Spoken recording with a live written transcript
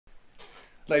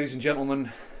Ladies and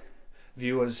gentlemen,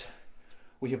 viewers,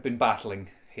 we have been battling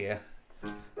here.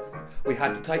 We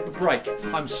had to take the break.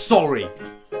 I'm sorry.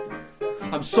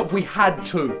 We had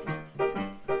to.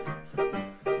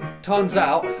 Turns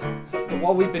out that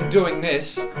while we've been doing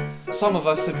this, some of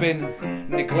us have been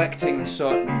neglecting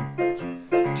certain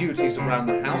duties around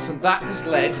the house, and that has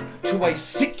led to a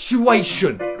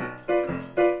situation.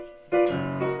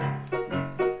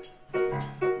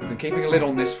 We've been keeping a lid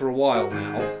on this for a while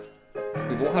now.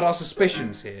 We've all had our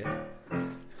suspicions here.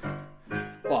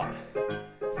 But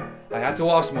I had to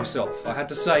ask myself, I had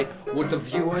to say, would the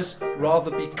viewers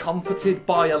rather be comforted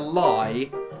by a lie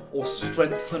or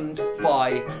strengthened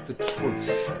by the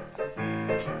truth?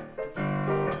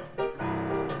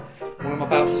 What I'm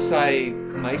about to say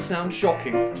may sound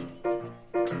shocking,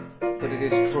 but it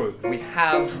is true. We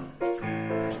have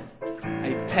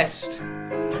a pest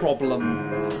problem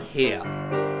here.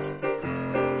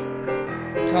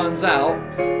 Turns out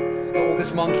that all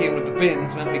this monkeying with the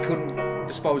bins meant we couldn't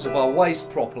dispose of our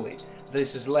waste properly.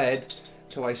 This has led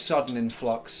to a sudden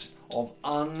influx of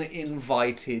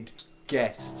uninvited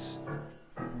guests.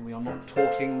 We're not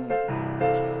talking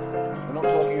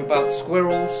about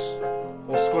squirrels,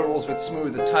 or squirrels with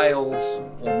smoother tails,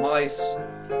 or mice,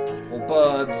 or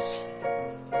birds,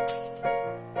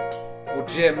 or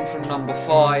Jim from number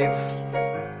 5.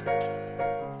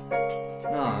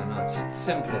 No, it's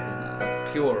simpler than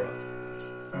that, purer.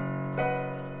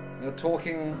 You're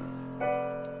talking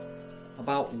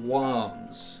about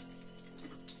worms.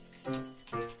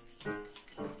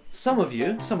 Some of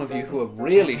you who are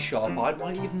really sharp-eyed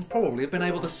might even probably have been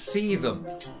able to see them.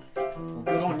 Well,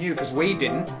 good on you, because we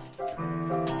didn't.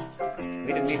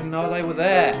 We didn't even know they were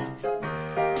there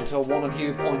until one of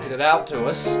you pointed it out to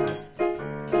us.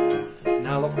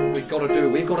 Now look what we've got to do.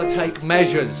 We've got to take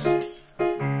measures.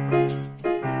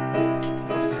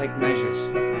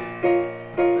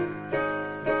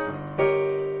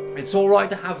 It's all right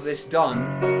to have this done.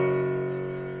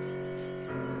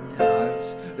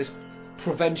 This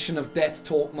prevention of death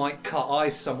talk might cut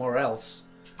ice somewhere else.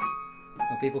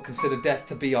 Now, people consider death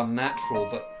to be unnatural,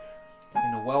 but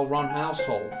in a well-run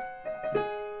household,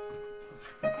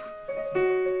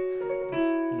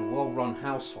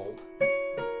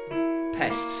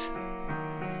 pests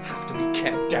have to be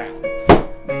kept down.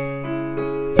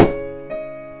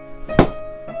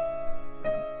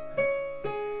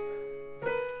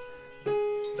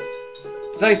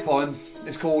 Today's poem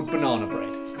is called Banana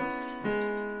Bread.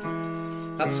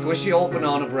 That squishy old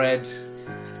banana bread,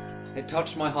 it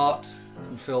touched my heart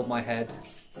and filled my head.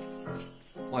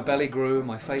 My belly grew,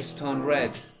 my face turned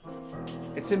red.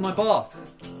 It's in my bath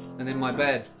and in my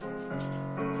bed.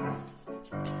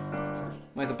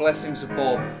 May the blessings of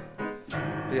Bob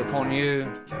be upon you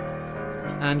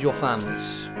and your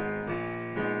families.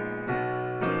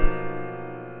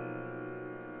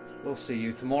 We'll see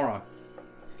you tomorrow,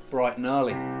 bright and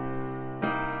early.